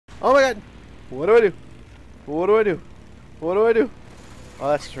Oh my god! What do I do? What do I do? What do I do? Oh,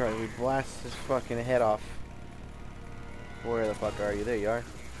 that's right. We blast his fucking head off. Where the fuck are you? There you are.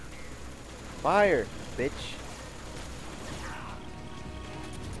 Fire, bitch.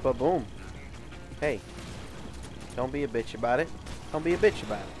 But boom. Hey. Don't be a bitch about it. Don't be a bitch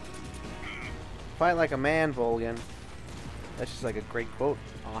about it. Fight like a man, Volgan. That's just like a great quote,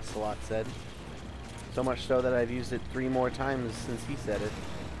 Ocelot said. So much so that I've used it 3 more times since he said it.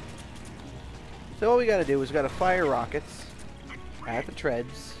 So all we gotta do is we gotta fire rockets at the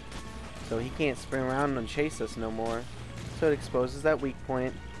treads so he can't spin around and chase us no more. So it exposes that weak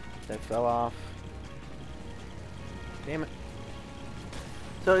point that fell off. Damn it.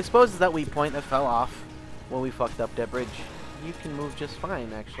 So it exposes that weak point that fell off when we fucked up that bridge. You can move just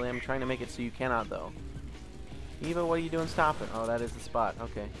fine, actually. I'm trying to make it so you cannot, though. Eva, what are you doing stopping? Oh, that is the spot.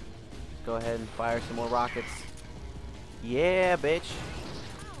 Okay. Let's go ahead and fire some more rockets. Yeah, bitch.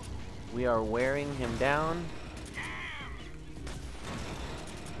 We are wearing him down.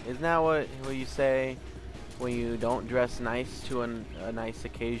 Isn't that what you say when you don't dress nice to a nice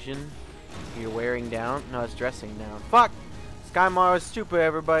occasion? You're wearing down? No, it's dressing down. Fuck! Skymar is stupid,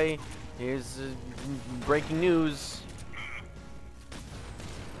 everybody. Here's breaking news.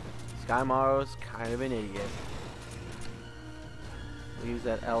 Skymaro's kind of an idiot. We'll use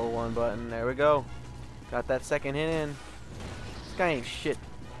that L1 button. There we go. Got that second hit in. This guy ain't shit.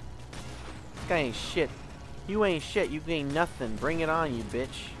 This guy ain't shit. You ain't shit. You ain't nothing. Bring it on, you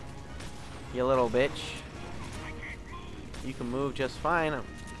bitch. You little bitch. You can move just fine.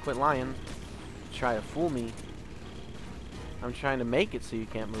 Quit lying. Try to fool me. I'm trying to make it so you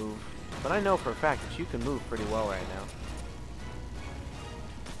can't move. But I know for a fact that you can move pretty well right now.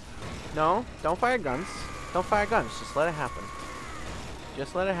 No, don't fire guns. Don't fire guns. Just let it happen.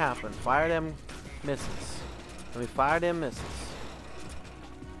 Just let it happen. Fire them missiles. Let me fire them missiles.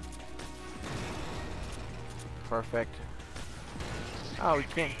 Perfect. Oh, we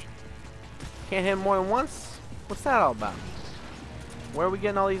can't hit him more than once? What's that all about? Where are we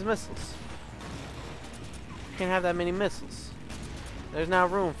getting all these missiles? Can't have that many missiles. There's not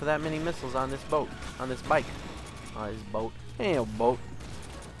room for that many missiles on this boat. On this bike. On this boat. Ain't no boat.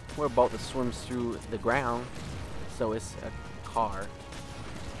 We're a boat that swims through the ground. So it's a car.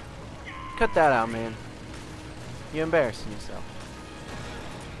 Cut that out, man. You're embarrassing yourself.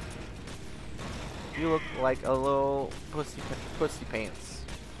 You look like a little pussy pants.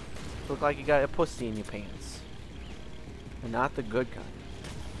 You look like you got a pussy in your pants. And not the good kind.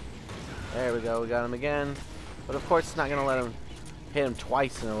 There we go, we got him again. But of course it's not gonna let him hit him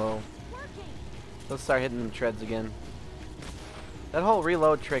twice in a row. Let's start hitting them treads again. That whole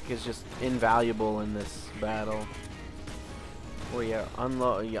reload trick is just invaluable in this battle. Where you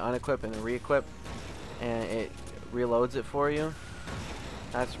unload, you unequip and then re-equip, and it reloads it for you.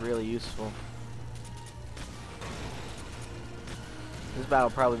 That's really useful. This battle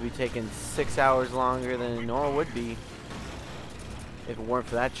will probably be taking 6 hours longer than it normally would be if it weren't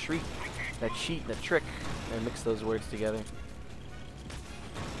for that treat, that cheat, that trick. I mix those words together.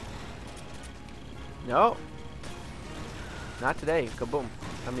 No. Not today. Kaboom.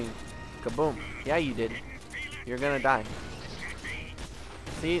 I mean, kaboom. Yeah, you did. You're gonna die.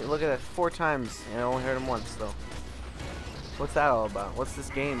 See, look at that 4 times, and I only hurt him once, though. What's that all about? What's this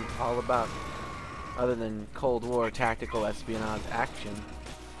game all about? Other than Cold War tactical espionage action.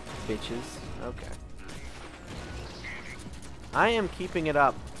 Bitches. Okay. I am keeping it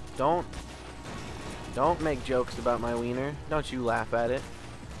up. Don't make jokes about my wiener. Don't you laugh at it.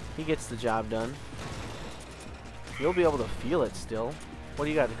 He gets the job done. You'll be able to feel it still. What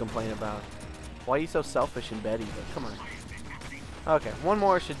do you got to complain about? Why are you so selfish and Betty? But come on. Okay, one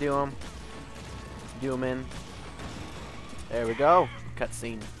more should do him. Do him in. There we go.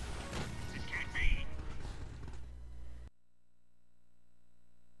 Cutscene.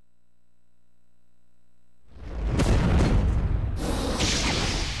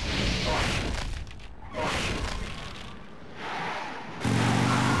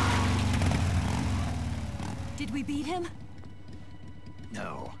 Did we beat him?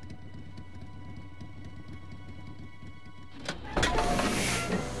 No.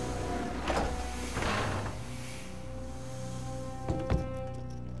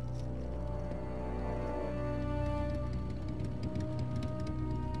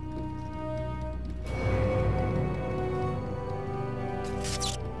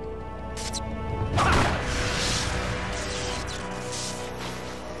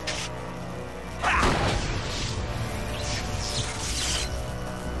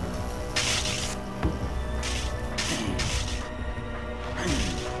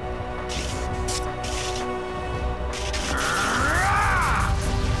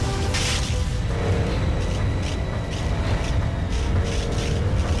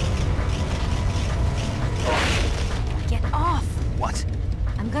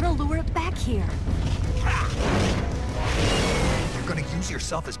 gonna use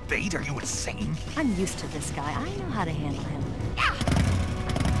yourself as bait? Are you insane? I'm used to this guy. I know how to handle him.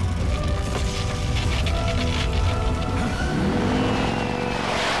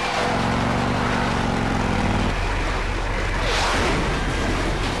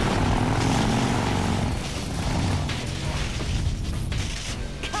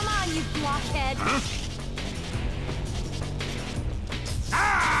 Come on, you blockhead!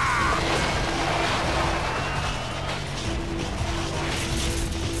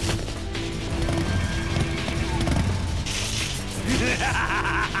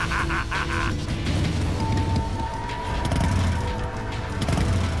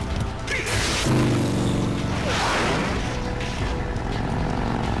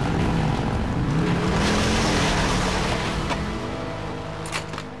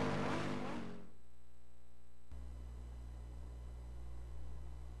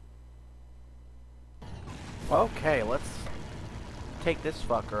 Okay, let's take this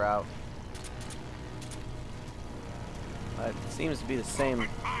fucker out. It seems to be the same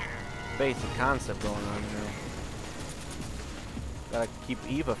basic concept going on here. Gotta keep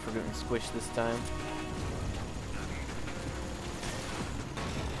Eva from getting squished this time.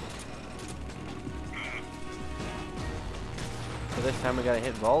 So this time we gotta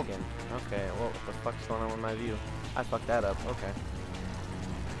hit Vulcan. Okay, well, what the fuck's going on with my view? I fucked that up, okay.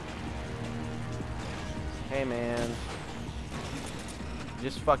 Hey man.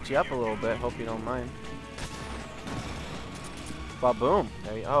 Just fucked you up a little bit, hope you don't mind. Ba-boom.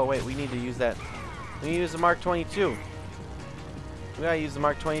 Oh wait, we need to use that. We need to use the Mark 22. We gotta use the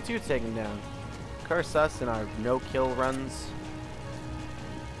Mark 22 to take him down. Curse us in our no-kill runs.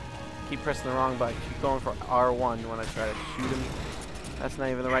 Keep pressing the wrong button. Keep going for R1 when I try to shoot him. That's not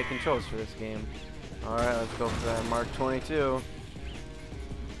even the right controls for this game. Alright, let's go for that Mark 22.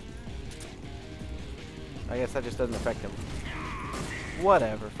 I guess that just doesn't affect him.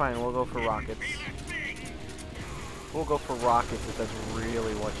 Whatever, fine, we'll go for rockets. We'll go for rockets if that's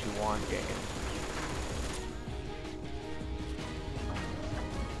really what you want, game.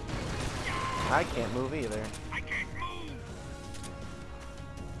 I can't move either.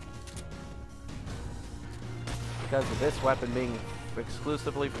 Because of this weapon being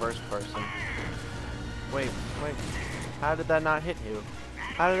exclusively first person. Wait. How did that not hit you?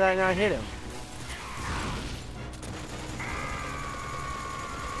 How did that not hit him?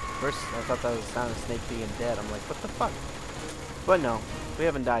 First, I thought that was the sound of Snake being dead. I'm like, what the fuck? But no, we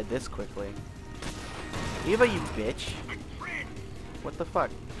haven't died this quickly. Eva, you bitch. What the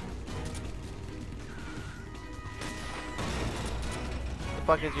fuck? What the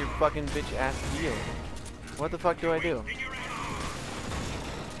fuck is your fucking bitch ass deal? What the fuck do I do?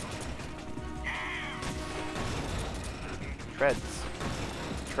 Treads.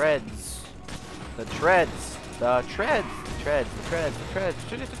 Treads. The treads. The treads. The treads. The treads. The treads.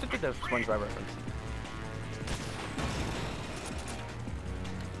 The SpongeBob reference.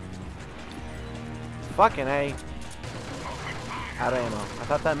 Fucking A. Out of ammo.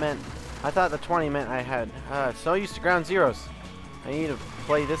 I thought the 20 meant I had. So used to ground zeros. I need to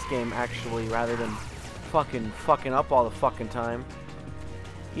play this game actually rather than fucking up all the fucking time.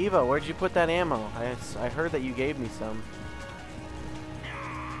 Eva, where'd you put that ammo? I heard that you gave me some.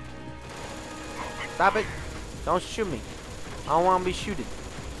 Stop it! Don't shoot me. I don't want to be shooted.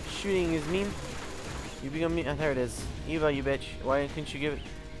 Shooting is mean. You become me. There it is. Eva, you bitch. Why couldn't you give it?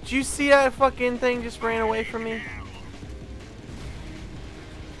 Did you see that fucking thing just ran away from me?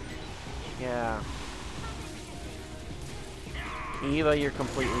 Yeah. Eva, you're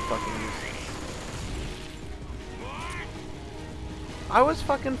completely fucking useless. I was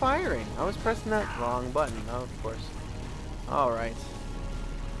fucking firing. I was pressing that wrong button. Oh, of course. Alright.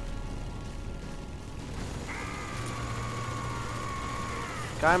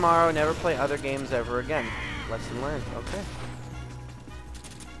 Guy Morrow, never play other games ever again. Lesson learned. Okay.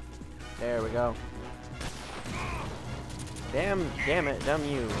 There we go. Damn it, damn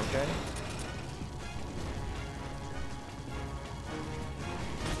you, okay?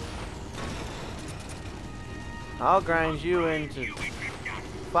 I'll grind you into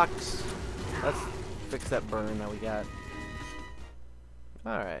fucks. Let's fix that burn that we got.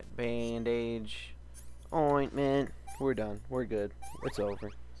 Alright, bandage, ointment. We're done. We're good. It's over.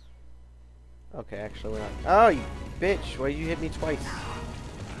 Okay, actually we're not. Oh, you bitch! Why you hit me twice?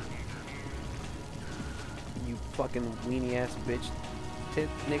 You fucking weenie ass bitch, tit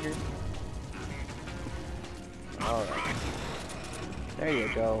nigger. Alright. There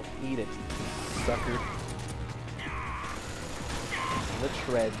you go. Eat it, sucker. The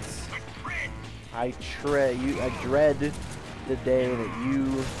treads. I dread the day that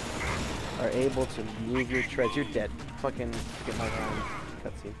you are able to move your treads. You're dead. fucking get my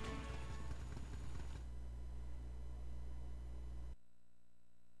cutscene.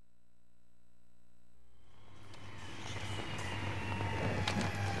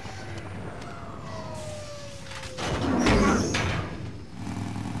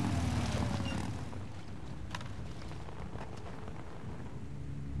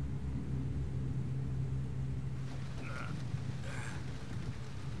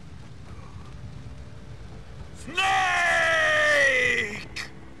 Snake!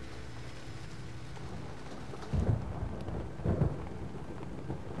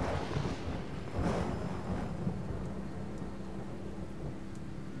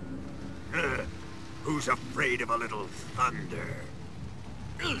 Who's afraid of a little thunder?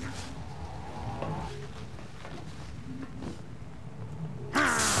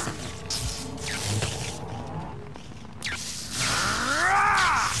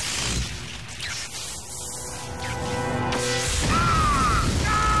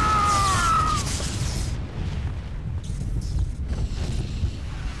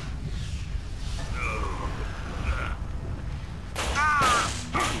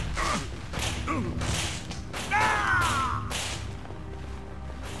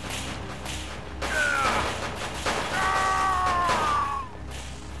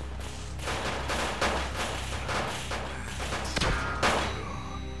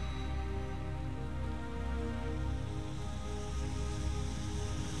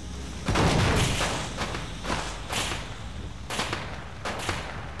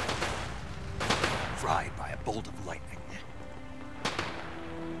 Fried by a bolt of lightning.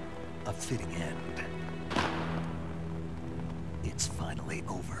 A fitting end. It's finally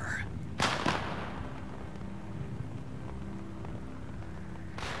over.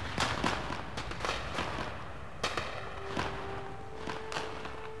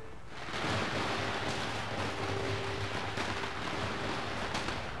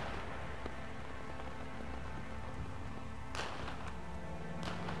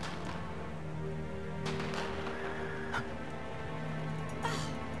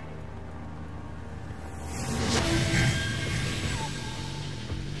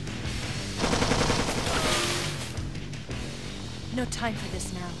 No time for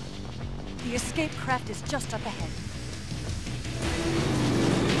this now. The escape craft is just up ahead.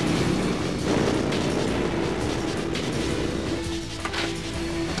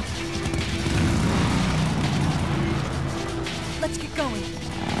 Let's get going.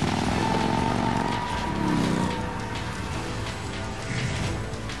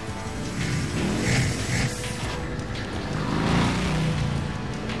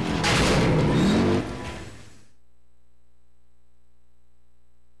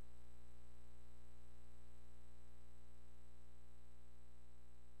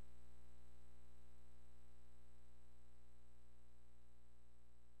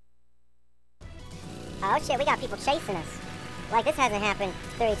 Oh shit, we got people chasing us. Like this hasn't happened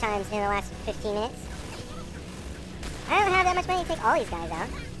 30 times in the last 15 minutes. I don't have that much money to take all these guys out.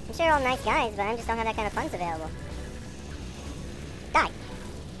 I'm sure they're all nice guys, but I just don't have that kind of funds available. Die.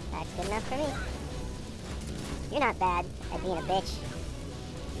 That's good enough for me. You're not bad at being a bitch.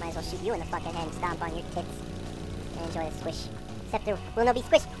 Might as well shoot you in the fucking head and stomp on your tits. And enjoy the squish. Except there will no be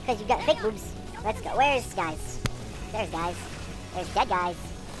squish, because you've got fake boobs. Let's go. Where's guys? There's guys. There's dead guys.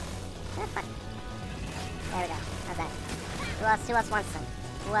 Oh, fuck. There we go. How's that? Who else wants some?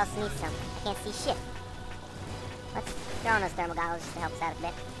 Who else needs some? I can't see shit. Let's throw on those thermal goggles just to help us out a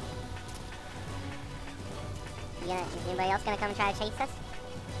bit. Is anybody else gonna come and try to chase us?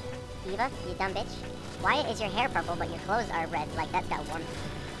 Eva, you dumb bitch. Why is your hair purple but your clothes are red? Like, that's got warm.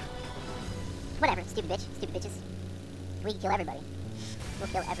 Whatever, stupid bitch. Stupid bitches. We can kill everybody. We'll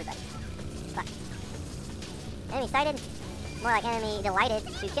kill everybody. Fuck. Enemy sighted. More like enemy delighted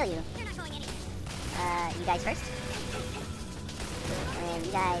to kill you. You guys first. And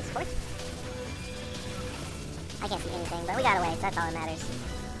you guys fourth. I can't see anything, but we got away, so that's all that matters.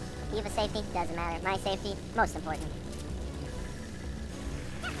 Eva's safety doesn't matter. My safety, most important.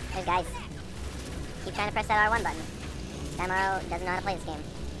 There's guys. Keep trying to press that R1 button. Samaro doesn't know how to play this game.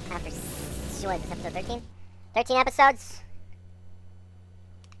 After, what is this, episode 13? 13 episodes?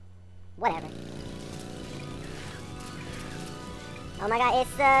 Whatever. Oh my god,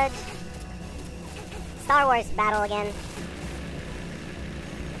 it's Star Wars battle again.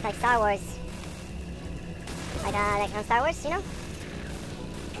 It's like Star Wars. Like on Star Wars, you know?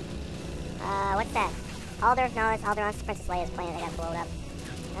 What's that? Alder? No, it's Alderon's Princess Leia's planet that got blown up.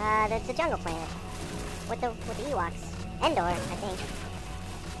 The jungle planet. With the Ewoks. Endor, I think.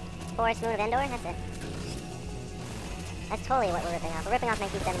 Forest Moon of Endor? That's it. That's totally what we're ripping off. We're ripping off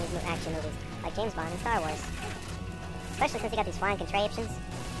 1970s action movies. Like James Bond and Star Wars. Especially since you got these flying contraptions.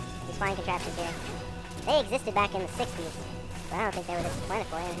 These flying contraptions here. They existed back in the 60s. But I don't think they were this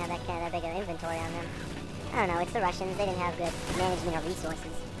plentiful. They didn't have that big of inventory on them. I don't know, it's the Russians. They didn't have good management of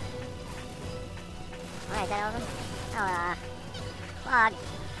resources. Alright, is that all of them? Oh, log.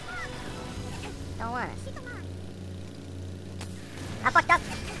 Don't want us. I fucked up!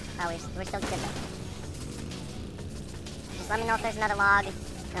 Oh, we're still good though. Just let me know if there's another log, and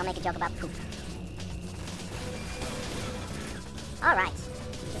I'll make a joke about poop. Alright.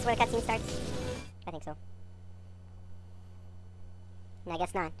 Is this where the cutscene starts? I think so. I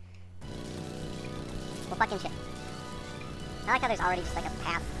guess not. Well, fucking shit. I like how there's already just like a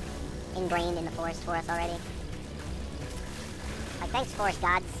path ingrained in the forest for us already. Like, thanks, forest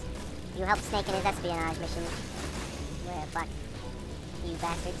gods. You helped Snake in his espionage mission. Where the fuck? You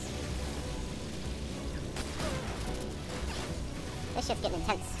bastards. This shit's getting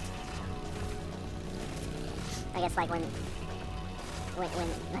intense. I guess like when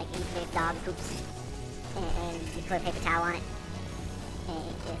like if dog poops and you put a paper towel on it and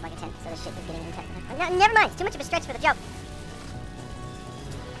it's like a tent, so this shit is getting intense. No, never mind, it's too much of a stretch for the joke.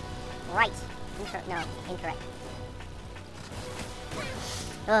 Right. No, incorrect.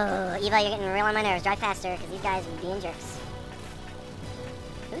 Oh, Eva, you're getting real on my nerves. Drive faster, because these guys are being jerks.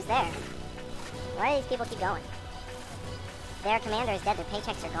 Who's there? Why do these people keep going? Their commander is dead, their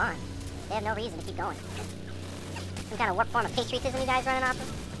paychecks are gone. They have no reason to keep going. Some kind of warped form of patriotism you guys running off of?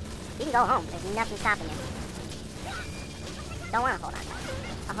 You can go home, there's nothing stopping you. Don't want to hold on tight.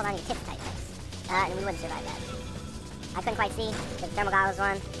 I'll hold on to your tits tight, thanks. And we wouldn't survive that. I couldn't quite see, because the thermal goggles were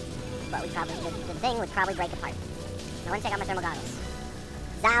on, but the thing would probably break apart. I want to check out my thermal goggles.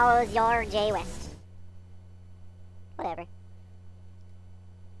 Zow's your Jay West. Whatever.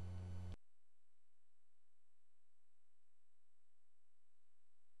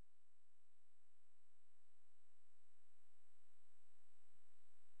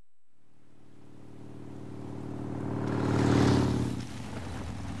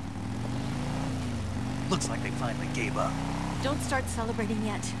 Looks like they finally gave up. Don't start celebrating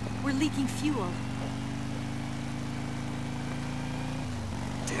yet. We're leaking fuel.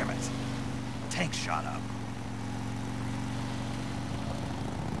 Damn it. Tank shot up.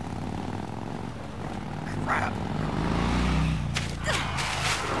 Crap.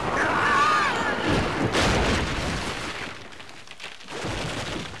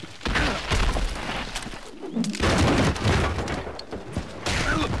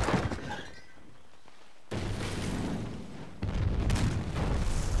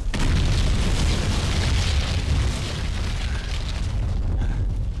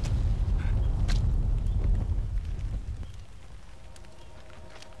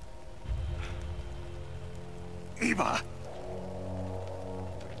 Eva!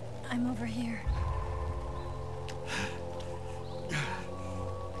 I'm over here.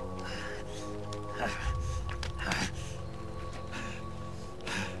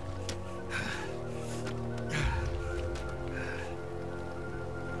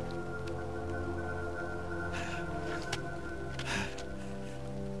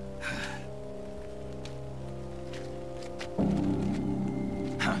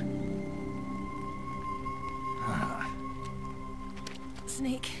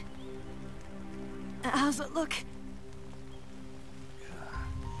 Snake. How's it look?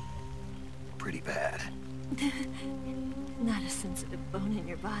 Pretty bad. Not a sensitive bone in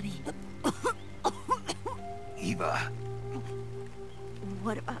your body. Eva,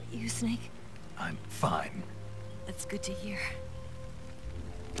 What about you, Snake? I'm fine. That's good to hear.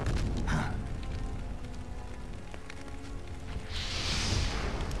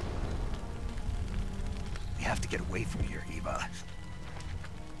 We have to get away from here, Eva.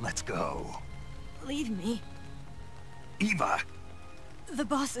 Let's go. Leave me. Eva! The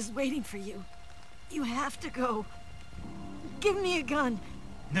boss is waiting for you. You have to go. Give me a gun.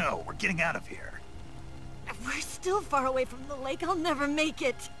 No, we're getting out of here. We're still far away from the lake. I'll never make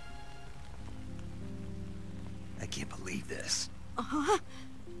it. I can't believe this. Uh-huh.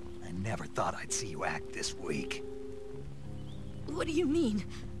 I never thought I'd see you act this weak. What do you mean?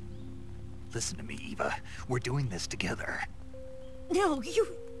 Listen to me, Eva. We're doing this together. No, you...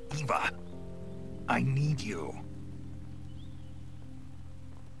 Eva, I need you.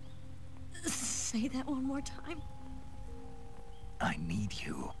 Say that one more time. I need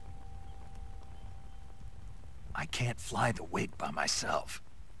you. I can't fly the wig by myself.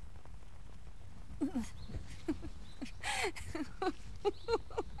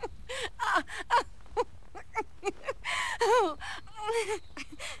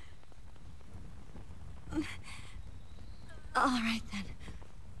 All right, then.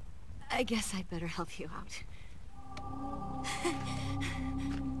 I guess I'd better help you out.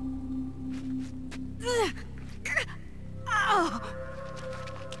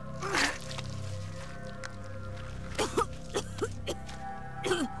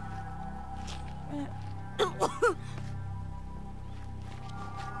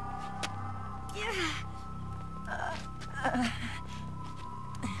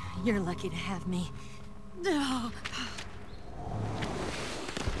 You're lucky to have me. Oh.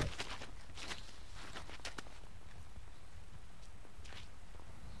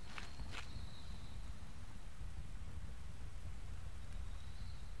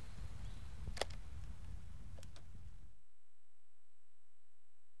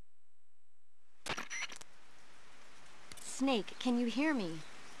 Snake, can you hear me?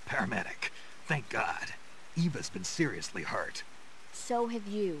 Paramedic. Thank God. Eva's been seriously hurt. So have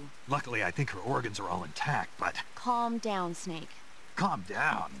you. Luckily, I think her organs are all intact, but... Calm down, Snake. Calm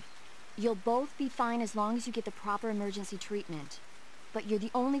down. You'll both be fine as long as you get the proper emergency treatment. But you're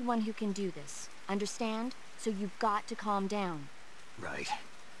the only one who can do this. Understand? So you've got to calm down. Right.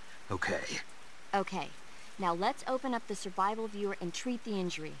 Okay. Okay. Now let's open up the survival viewer and treat the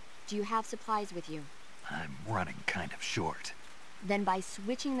injury. Do you have supplies with you? I'm running kind of short. Then by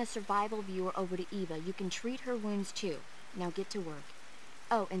switching the survival viewer over to Eva, you can treat her wounds too. Now get to work.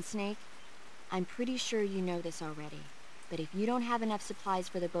 Oh, and Snake, I'm pretty sure you know this already, but if you don't have enough supplies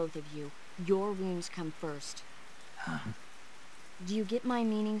for the both of you, your wounds come first. Huh? Do you get my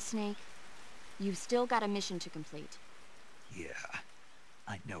meaning, Snake? You've still got a mission to complete. Yeah.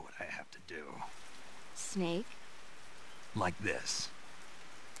 I know what I have to do. Snake? Like this.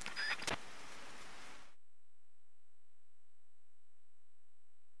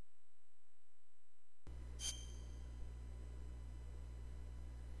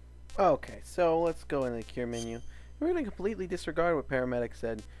 Okay, so let's go in the cure menu. We're gonna completely disregard what paramedic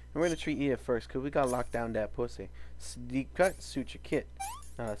said, and we're gonna treat Eva first, cause we gotta lock down that pussy. Deep cut, suture kit,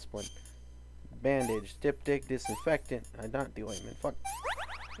 not a splint. Bandage, diptych, disinfectant, not the ointment, fuck.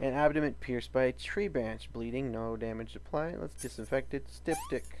 And abdomen pierced by a tree branch, bleeding, no damage applied. Let's disinfect it.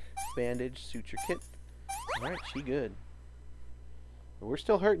 Diptych, bandage, suture kit. Alright, she good. But we're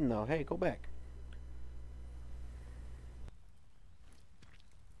still hurting though. Hey, go back.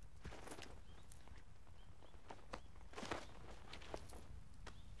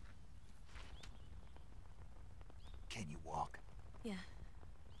 Can you walk? Yeah,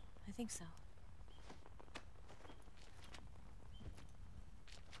 I think so.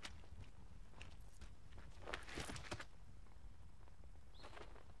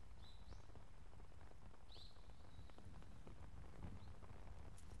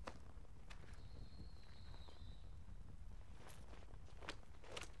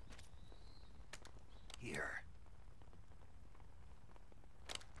 Here.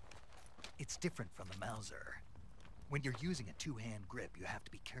 It's different from the Mauser. When you're using a two-hand grip, you have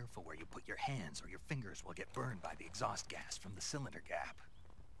to be careful where you put your hands or your fingers will get burned by the exhaust gas from the cylinder gap.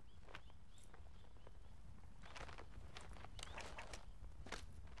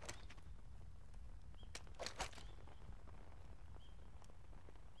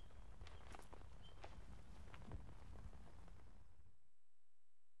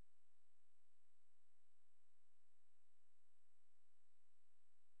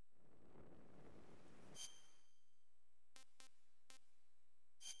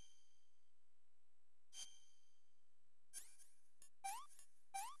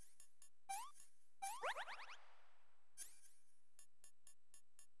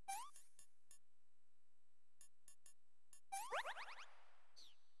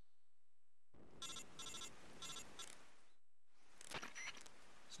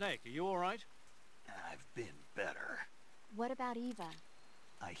 Snake, are you all right? I've been better. What about Eva?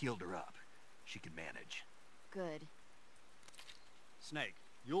 I healed her up. She can manage. Good. Snake,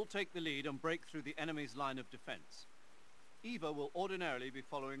 you'll take the lead and break through the enemy's line of defense. Eva will ordinarily be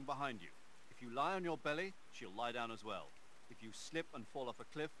following behind you. If you lie on your belly, she'll lie down as well. If you slip and fall off a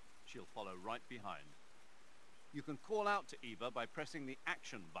cliff, she'll follow right behind. You can call out to Eva by pressing the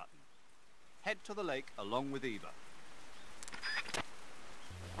action button. Head to the lake along with Eva.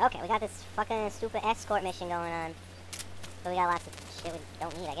 Okay, we got this fucking stupid escort mission going on. But we got lots of shit we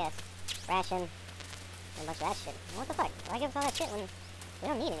don't need, I guess. Ration. And a bunch of that shit. What the fuck? Why give us all that shit when we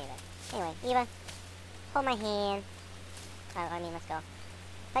don't need any of it? Anyway, Eva, hold my hand. I mean, let's go. I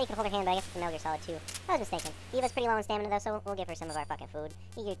thought you could hold her hand, but I guess it's a Metal Gear Solid 2. I was mistaken. Eva's pretty low in stamina, though, so we'll give her some of our fucking food.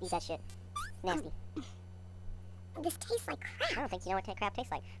 You can eat that shit. Nasty. This tastes like crap. I don't think you know what crap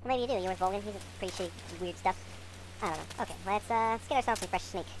tastes like. Well, maybe you do. You were Volgan. He's pretty shitty, weird stuff. I don't know. Okay, let's get ourselves some fresh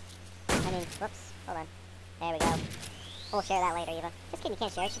sneak. I mean, whoops. Hold on. There we go. We'll share that later, Eva. Just kidding, you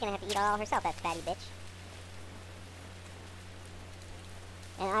can't share it. She's gonna have to eat it all herself, that fatty bitch.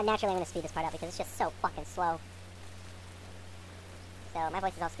 And I'm naturally gonna speed this part up because it's just so fucking slow. So, my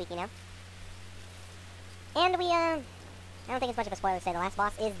voice is all squeaky now. And we, I don't think it's much of a spoiler to say the last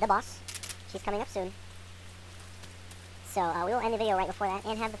boss is the boss. She's coming up soon. So, we will end the video right before that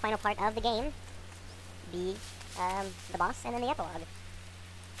and have the final part of the game. be the boss and then the epilogue.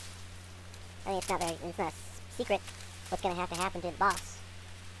 I mean, it's not a secret what's gonna have to happen to the boss.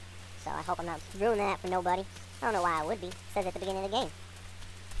 So I hope I'm not ruining that for nobody. I don't know why I would be. It says at the beginning of the game.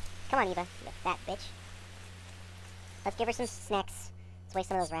 Come on, Eva, you fat bitch. Let's give her some snacks. Let's waste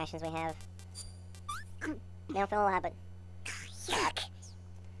some of those rations we have. They don't feel a lot, but yuck.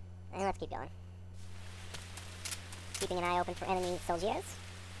 And let's keep going. Keeping an eye open for enemy soldiers.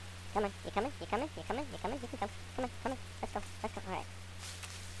 Come on, you coming? You coming? You coming? You coming? You can come. Come on, come on. Let's go. Let's go. Alright.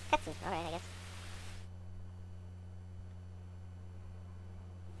 Cutscene. Alright, I guess.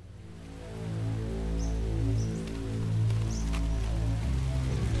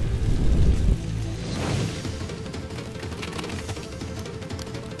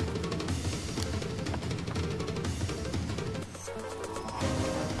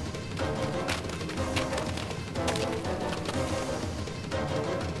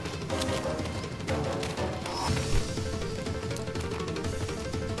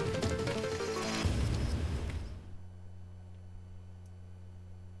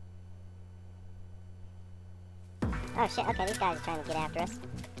 Oh shit, okay, these guys are trying to get after us.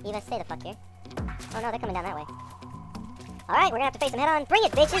 Eva, stay the fuck here. Oh no, they're coming down that way. Alright, we're gonna have to face them head on. Bring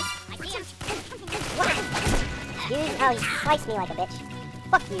it, bitches! What? Dude, oh, you sliced me like a bitch.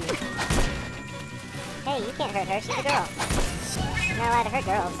 Fuck you. Hey, you can't hurt her, she's a girl. You're not allowed to hurt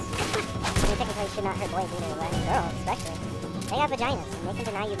girls. I mean, technically you should not hurt boys either, but girls, especially. They have vaginas, and they can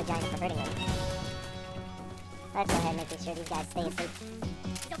deny you vagina for hurting them. Let's go ahead and make sure these guys stay asleep.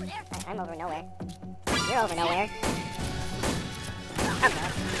 I'm over nowhere. You're over nowhere. Okay.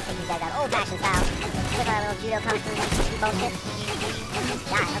 Take these guys out old-fashioned style. With our little judo kung fu bullshit.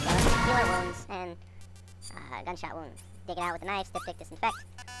 Die, okay. Healer wounds and gunshot wounds. Dig it out with a knife, dipstick, disinfect.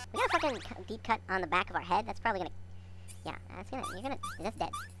 We got a fucking deep cut on the back of our head. That's probably gonna... Yeah, that's gonna... You're gonna... That's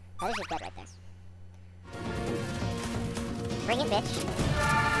dead. That is just dead right there. Bring it, bitch.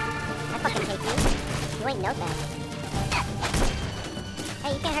 I fucking hate you. You ain't no thing.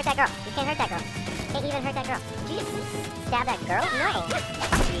 Hey, you can't hurt that girl. You can't hurt that girl. Can't even hurt that girl. Did you just stab that girl? No.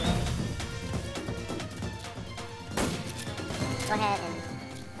 Fuck you. Go ahead and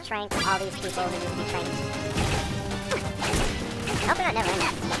trank all these people who need to be tranked. I hope they're not never ending.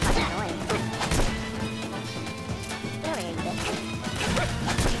 That's fucking annoying. Get over here, you bitch.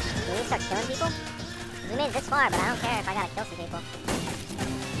 Do we start killing people? We made it this far, but I don't care if I gotta kill some people.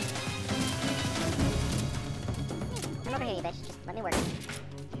 Come over here, you bitch. Just let me work.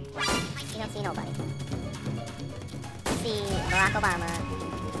 You don't see nobody. You see Barack Obama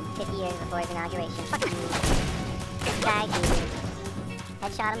 50 years before his inauguration. Fuck you. This guy, dude.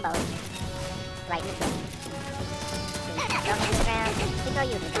 Headshot them both. Right in the face. Throw him to the ground. We throw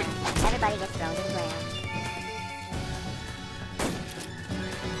you to the ground. Everybody gets thrown to the ground.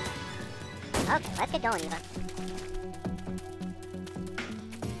 Okay, let's get going, Eva.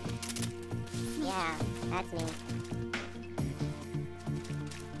 Yeah, that's me.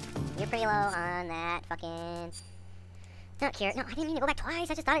 You're pretty low on that fucking... Not cure. No, I didn't mean to go back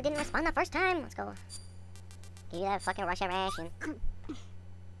twice. I just thought it didn't respond that first time. Let's go. Give you that fucking Russian ration.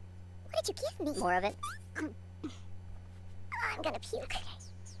 What did you give me? More of it. I'm gonna puke.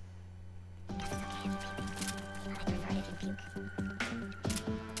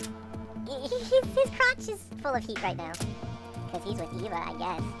 His crotch is full of heat right now. Because he's with Eva, I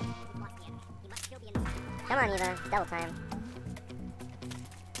guess. Come on, Eva. It's double time.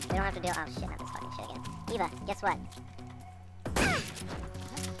 We don't have to do... Oh, shit. Not this fucking shit again. Eva, guess what?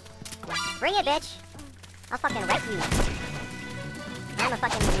 Bring it, bitch! I'll fucking wreck you. I'm a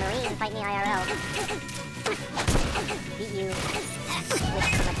fucking Marine. Fight me IRL. Beat you.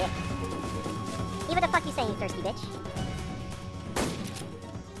 With my dick. Eva, the fuck you saying, you thirsty bitch?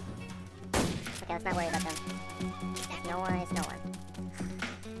 Okay, let's not worry about them. No one is no one.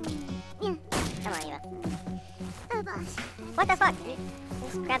 Come on, Eva. Oh, boss. What the fuck?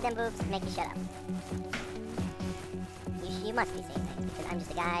 Just grab them boobs and make me shut up. You must be saying things, because I'm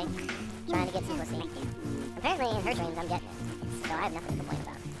just a guy trying to get some pussy. Apparently, in her dreams, I'm getting it. So I have nothing to complain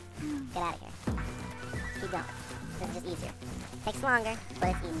about. Get out of here. Keep going. This is just easier. Takes longer, but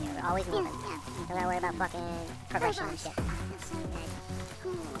it's easier. We're always moving. Don't gotta worry about fucking progression and shit.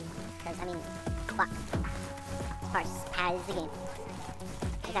 Because, I mean, fuck. This part just pads the game.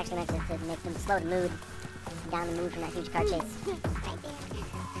 It's actually meant to make them slow the mood. Down the mood from that huge car chase.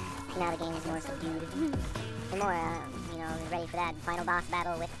 Now the game is more subdued. And more, you know, ready for that final boss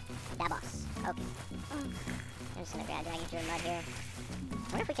battle with that boss. Okay. I'm just gonna drag you through the mud here. I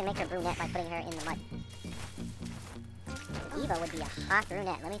wonder if we can make her brunette by putting her in the mud. Eva would be a hot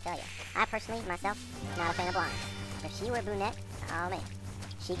brunette, let me tell you. I personally, myself, not a fan of blondes. If she were brunette, oh man,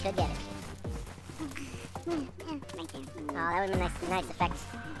 she could get it. Oh, that would be a nice effect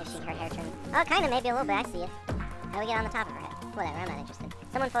if her hair turned. Oh, kind of, maybe a little bit. I see it. How do we get on the top of her head? Whatever, I'm not interested.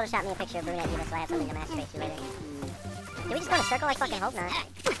 Someone photoshopped me a picture of Brunette Eva so I have something to masturbate to later. Did we just go in a circle? I fucking hope not.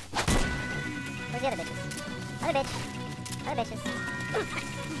 Where's the other bitches? Other bitch. Other bitches.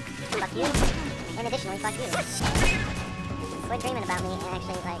 Fuck you. And additionally, fuck you. Quit dreaming about me and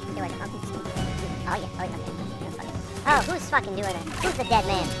actually, like, do it. Oh, yeah. Oh, yeah. Oh, who's fucking doing it? Who's the dead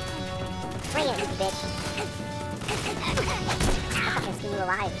man? Bring it, you bitch. I'll fucking skin you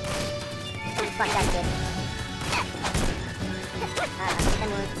alive. You fucked up, kid. Then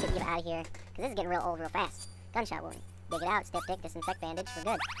we'll get Eva out of here. Because this is getting real old real fast. Gunshot wound. Dig it out, stiff dick, disinfect, bandage. We're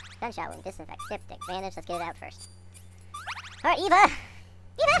good. Gunshot wound, disinfect, stiff dick, bandage. Let's get it out first. Alright, Eva!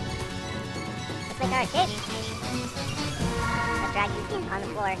 Eva! Let's make our escape. Let's drag you on the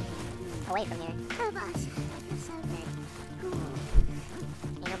floor. Away from here. Oh, boss.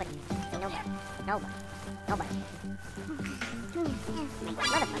 Ain't nobody. Ain't nobody. Nobody. Nobody.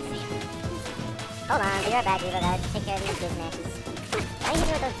 Motherfucker. Hold on, be right back, Eva. Gotta take care of these businesses. How do you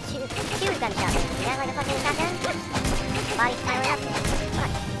do with those two gunshots? Is that like a fucking shotgun? The body's piling up there.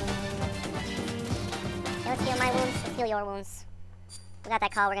 Fuck. Okay, let's heal my wounds. Let's heal your wounds. We got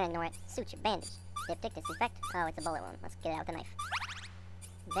that call, we're gonna ignore it. Suture, bandage, dip, dick, disinfect. Oh, it's a bullet wound. Let's get it out with a knife.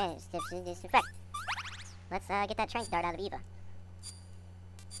 Bandage, dip, disinfect. Let's get that trank dart out of Eva.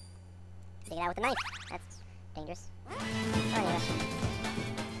 Dig it out with a knife. That's dangerous. Oh, anyway.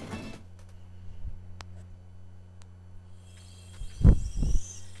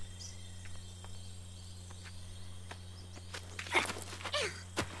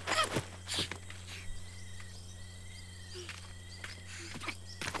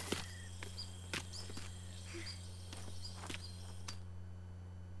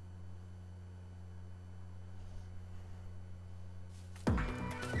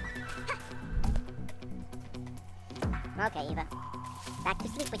 Okay, Eva. Back to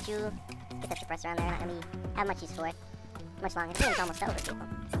sleep with you. Get that suppressor on there. Not gonna have much use for it. Much longer. It's almost over, people.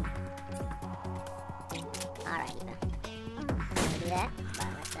 Alright, Eva. Let's do that. But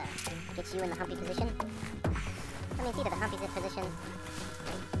let's get you in the humpy position. I mean, it's either the humpy position.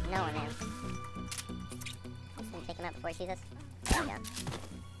 No one, man. Just gonna take him out before he sees us. There we go.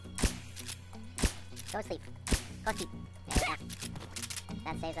 Go to sleep. Go to sleep. There we go.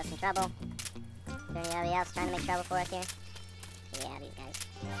 That saves us some trouble. Is there anybody else trying to make trouble for us here? Yeah, these guys.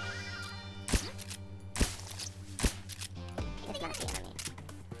 It's not the enemy.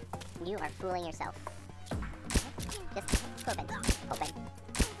 You are fooling yourself. Just go to bed. Go to bed.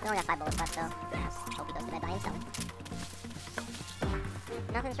 We only got 5 bullets left, so yeah, just hope he goes to bed by himself.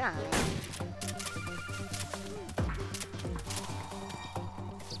 Nothing's wrong, man.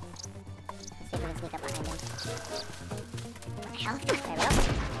 Let's see if we can sneak up behind him. What the hell? There we go.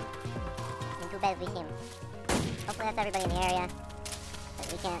 Into bed with him. Hopefully that's everybody in the area.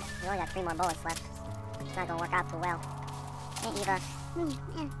 Because we can't. We only got 3 more bullets left. It's not gonna work out too well. Hey, Eva.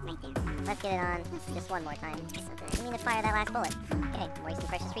 Right there. Let's get it on just one more time. You mean to fire that last bullet? Okay, I'm wasting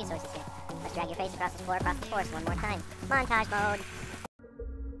precious resources here. Let's drag your face across the force one more time. Montage mode.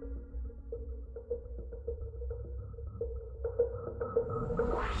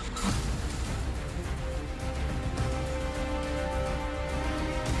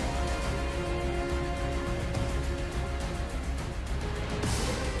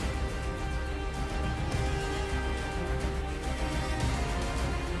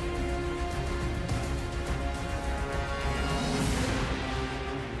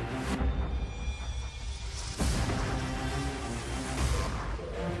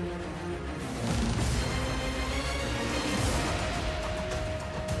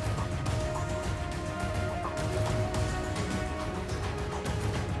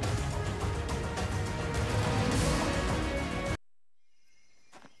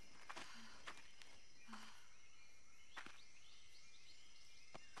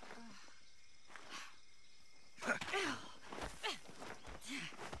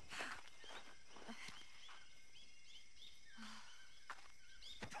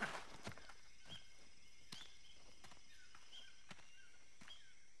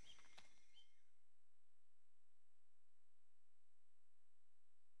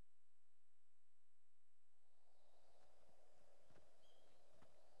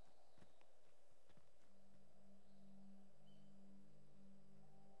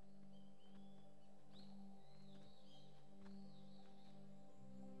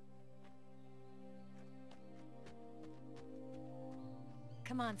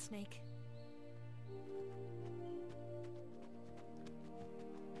 Come on, Snake.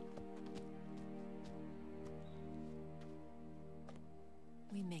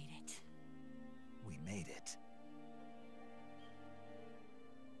 We made it.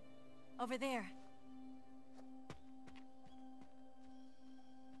 Over there.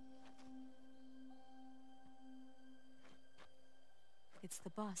 It's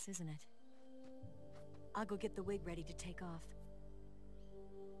the boss, isn't it? I'll go get the wig ready to take off.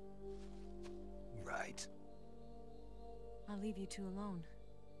 Right. I'll leave you two alone.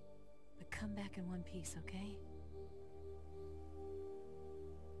 But come back in one piece, okay?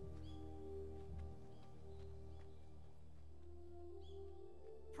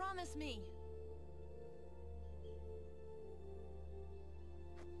 Promise me!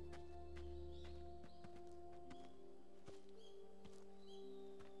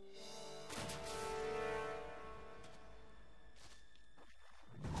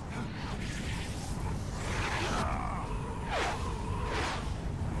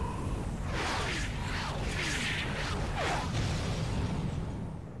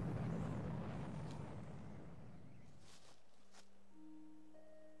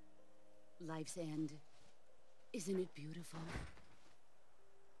 Life's end. Isn't it beautiful?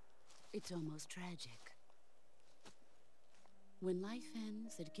 It's almost tragic. When life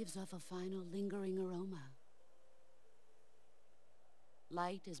ends, it gives off a final lingering aroma.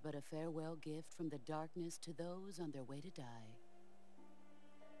 Light is but a farewell gift from the darkness to those on their way to die.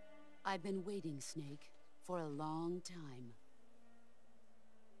 I've been waiting, Snake, for a long time.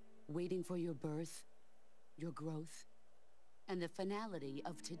 Waiting for your birth, your growth, and the finality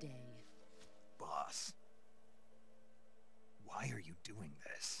of today. Boss. Why are you doing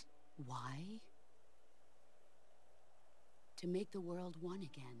this? Why? To make the world one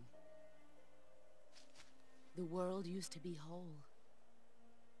again. The world used to be whole.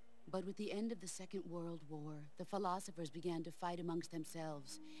 But with the end of the Second World War, the philosophers began to fight amongst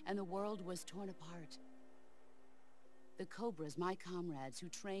themselves, and the world was torn apart. The Cobras, my comrades who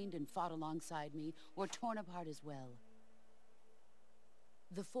trained and fought alongside me, were torn apart as well.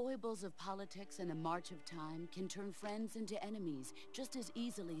 The foibles of politics and the march of time can turn friends into enemies just as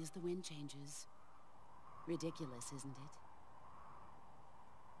easily as the wind changes. Ridiculous, isn't it?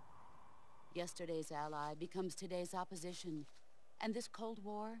 Yesterday's ally becomes today's opposition. And this Cold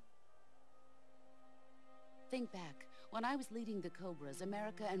War? Think back. When I was leading the Cobras,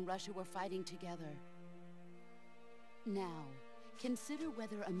 America and Russia were fighting together. Now, consider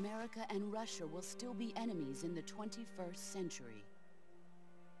whether America and Russia will still be enemies in the 21st century.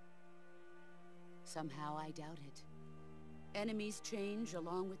 Somehow I doubt it. Enemies change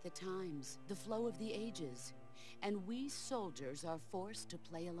along with the times, the flow of the ages, and we soldiers are forced to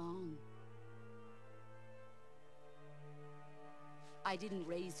play along. I didn't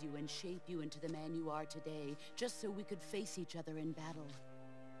raise you and shape you into the man you are today just so we could face each other in battle.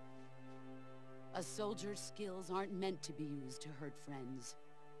 A soldier's skills aren't meant to be used to hurt friends.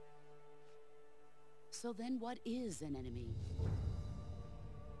 So then what is an enemy?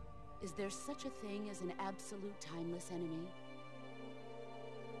 Is there such a thing as an absolute timeless enemy?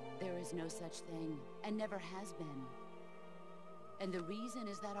 There is no such thing, and never has been. And the reason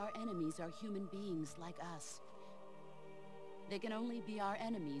is that our enemies are human beings like us. They can only be our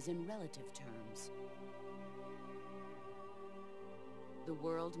enemies in relative terms. The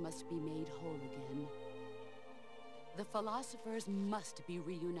world must be made whole again. The philosophers must be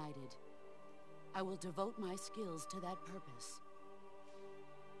reunited. I will devote my skills to that purpose.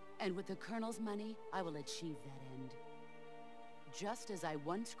 And with the Colonel's money, I will achieve that end. Just as I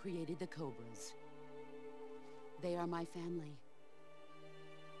once created the Cobras. They are my family.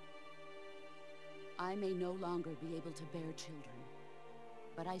 I may no longer be able to bear children,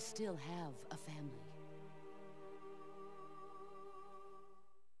 but I still have a family.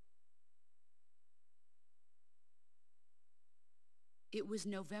 It was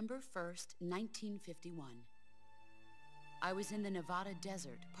November 1st, 1951. I was in the Nevada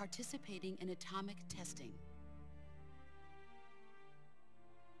desert participating in atomic testing.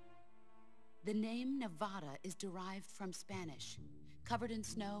 The name Nevada is derived from Spanish, covered in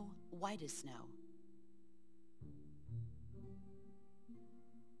snow, white as snow.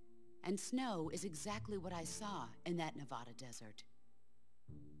 And snow is exactly what I saw in that Nevada desert.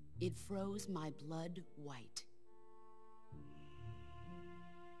 It froze my blood white.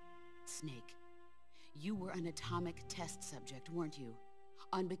 Snake, you were an atomic test subject, weren't you?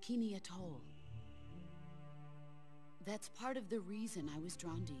 On Bikini Atoll. That's part of the reason I was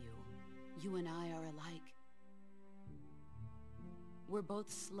drawn to you. You and I are alike. We're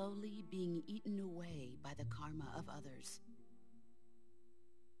both slowly being eaten away by the karma of others.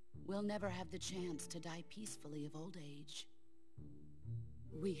 We'll never have the chance to die peacefully of old age.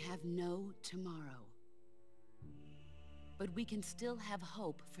 We have no tomorrow. But we can still have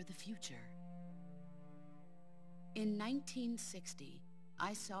hope for the future. In 1960,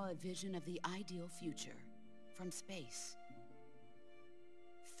 I saw a vision of the ideal future from space.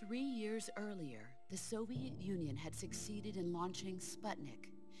 3 years earlier, the Soviet Union had succeeded in launching Sputnik,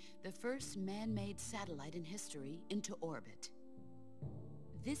 the first man-made satellite in history, into orbit.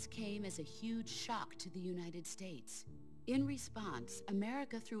 This came as a huge shock to the United States. In response,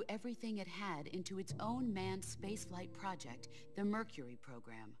 America threw everything it had into its own manned spaceflight project, the Mercury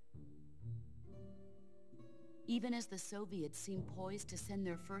program. Even as the Soviets seemed poised to send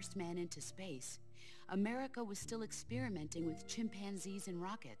their first man into space, America was still experimenting with chimpanzees and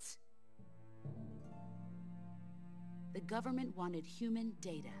rockets. The government wanted human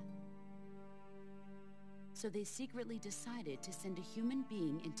data. So they secretly decided to send a human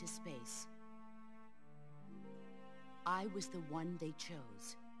being into space. I was the one they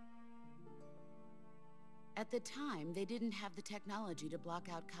chose. At the time, they didn't have the technology to block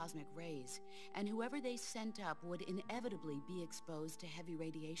out cosmic rays, and whoever they sent up would inevitably be exposed to heavy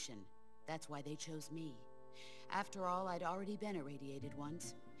radiation. That's why they chose me. After all, I'd already been irradiated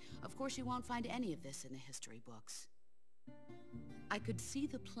once. Of course, you won't find any of this in the history books. I could see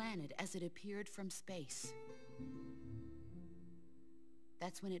the planet as it appeared from space.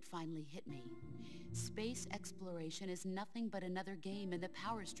 That's when it finally hit me. Space exploration is nothing but another game in the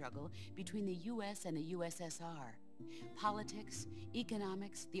power struggle between the US and the USSR. Politics,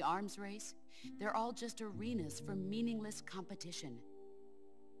 economics, the arms race, they're all just arenas for meaningless competition.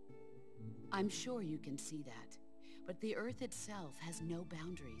 I'm sure you can see that, but the Earth itself has no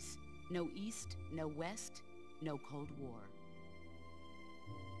boundaries. No East, no West, no Cold War.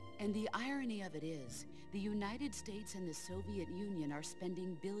 And the irony of it is, the United States and the Soviet Union are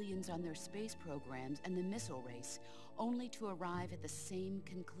spending billions on their space programs and the missile race, only to arrive at the same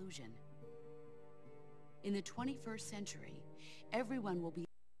conclusion. In the 21st century, everyone will be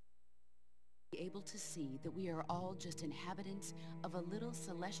able to see that we are all just inhabitants of a little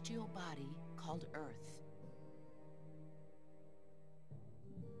celestial body called Earth.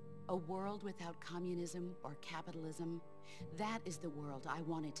 A world without communism or capitalism, that is the world I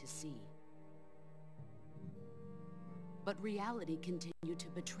wanted to see. But reality continued to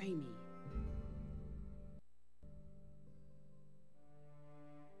betray me.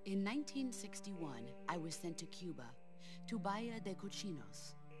 In 1961, I was sent to Cuba, to Bahia de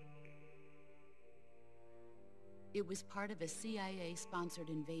Cochinos. It was part of a CIA-sponsored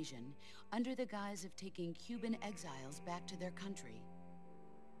invasion under the guise of taking Cuban exiles back to their country.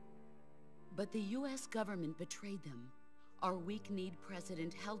 But the US government betrayed them. Our weak-kneed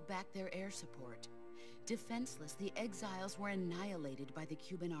president held back their air support. Defenseless, the exiles were annihilated by the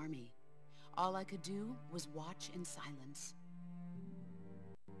Cuban army. All I could do was watch in silence.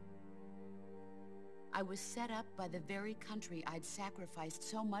 I was set up by the very country I'd sacrificed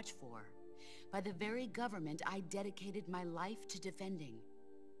so much for, by the very government I dedicated my life to defending.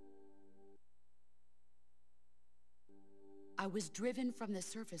 I was driven from the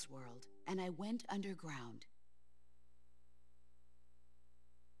surface world, and I went underground.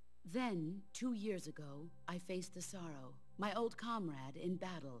 Then, 2 years ago, I faced the Sorrow, my old comrade in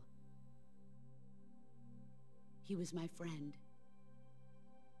battle. He was my friend.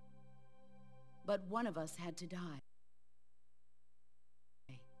 But one of us had to die.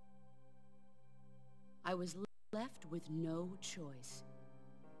 I was left with no choice.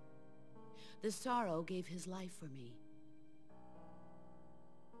 The Sorrow gave his life for me.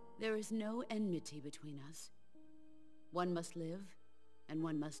 There is no enmity between us. One must live, and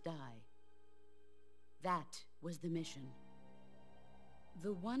one must die. That was the mission.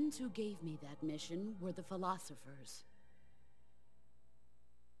 The ones who gave me that mission were the philosophers.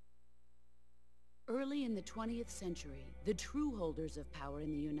 Early in the 20th century, the true holders of power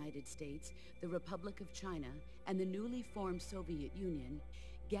in the United States, the Republic of China, and the newly formed Soviet Union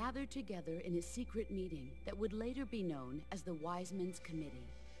gathered together in a secret meeting that would later be known as the Wiseman's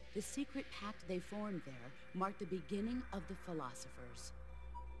Committee. The secret pact they formed there marked the beginning of the philosophers.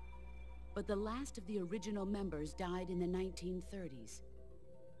 But the last of the original members died in the 1930s.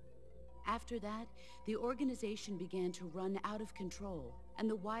 After that, the organization began to run out of control, and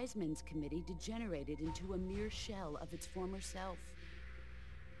the Wiseman's Committee degenerated into a mere shell of its former self.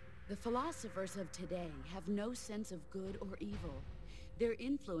 The philosophers of today have no sense of good or evil. Their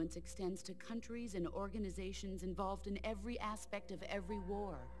influence extends to countries and organizations involved in every aspect of every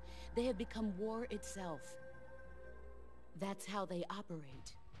war. They have become war itself. That's how they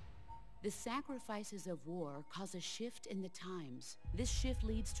operate. The sacrifices of war cause a shift in the times. This shift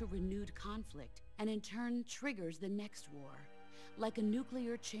leads to renewed conflict, and in turn triggers the next war. Like a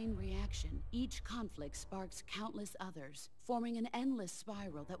nuclear chain reaction, each conflict sparks countless others, forming an endless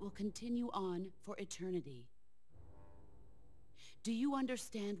spiral that will continue on for eternity. Do you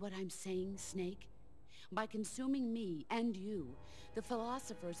understand what I'm saying, Snake? By consuming me and you, the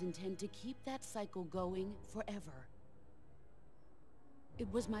philosophers intend to keep that cycle going forever.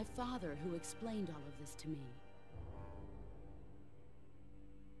 It was my father who explained all of this to me.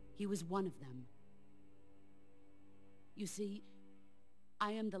 He was one of them. You see,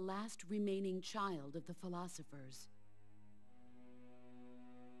 I am the last remaining child of the philosophers.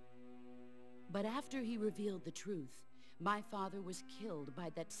 But after he revealed the truth, my father was killed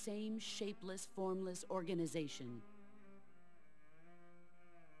by that same shapeless, formless organization.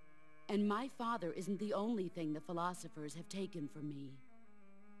 And my father isn't the only thing the philosophers have taken from me.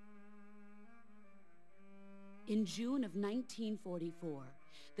 In June of 1944,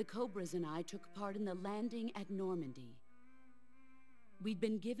 the Cobras and I took part in the landing at Normandy. We'd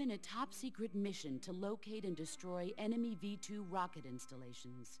been given a top-secret mission to locate and destroy enemy V-2 rocket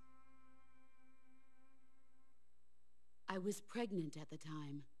installations. I was pregnant at the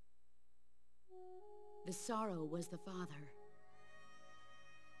time. The sorrow was the father.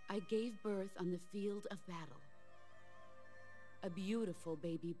 I gave birth on the field of battle. A beautiful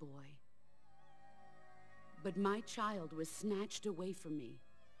baby boy. But my child was snatched away from me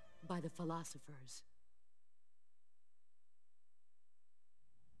by the philosophers.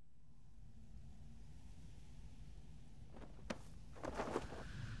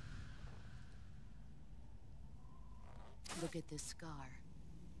 Look at this scar.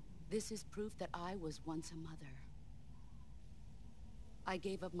 This is proof that I was once a mother. I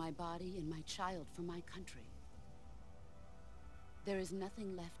gave up my body and my child for my country. There is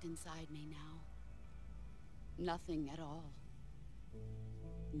nothing left inside me now. Nothing at all.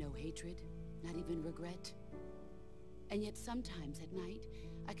 No hatred, not even regret. And yet sometimes at night,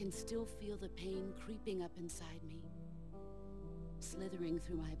 I can still feel the pain creeping up inside me, slithering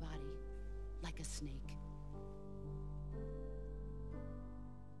through my body like a snake.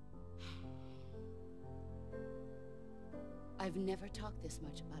 I've never talked this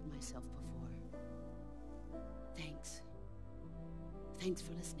much about myself before. Thanks. Thanks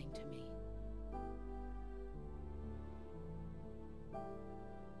for listening to me.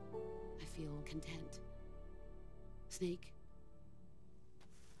 I feel content. Snake,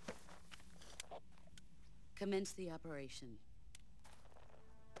 commence the operation.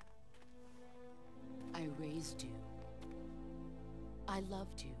 I raised you. I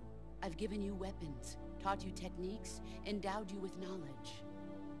loved you. I've given you weapons, taught you techniques, endowed you with knowledge.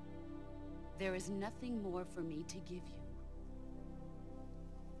 There is nothing more for me to give you.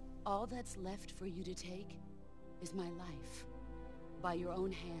 All that's left for you to take is my life, by your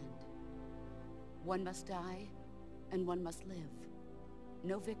own hand. One must die, and one must live.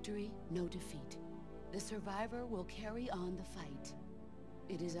 No victory, no defeat. The survivor will carry on the fight.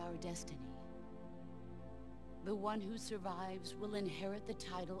 It is our destiny. The one who survives will inherit the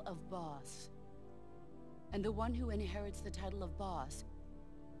title of boss. And the one who inherits the title of boss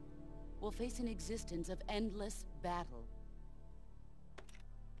will face an existence of endless battle.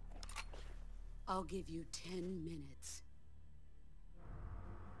 I'll give you 10 minutes.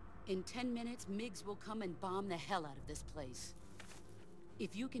 In 10 minutes, MiGs will come and bomb the hell out of this place.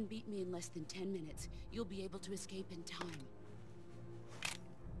 If you can beat me in less than 10 minutes, you'll be able to escape in time.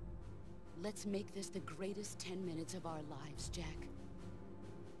 Let's make this the greatest 10 minutes of our lives, Jack.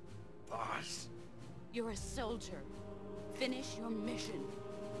 Boss. You're a soldier. Finish your mission.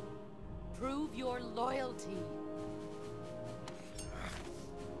 Prove your loyalty.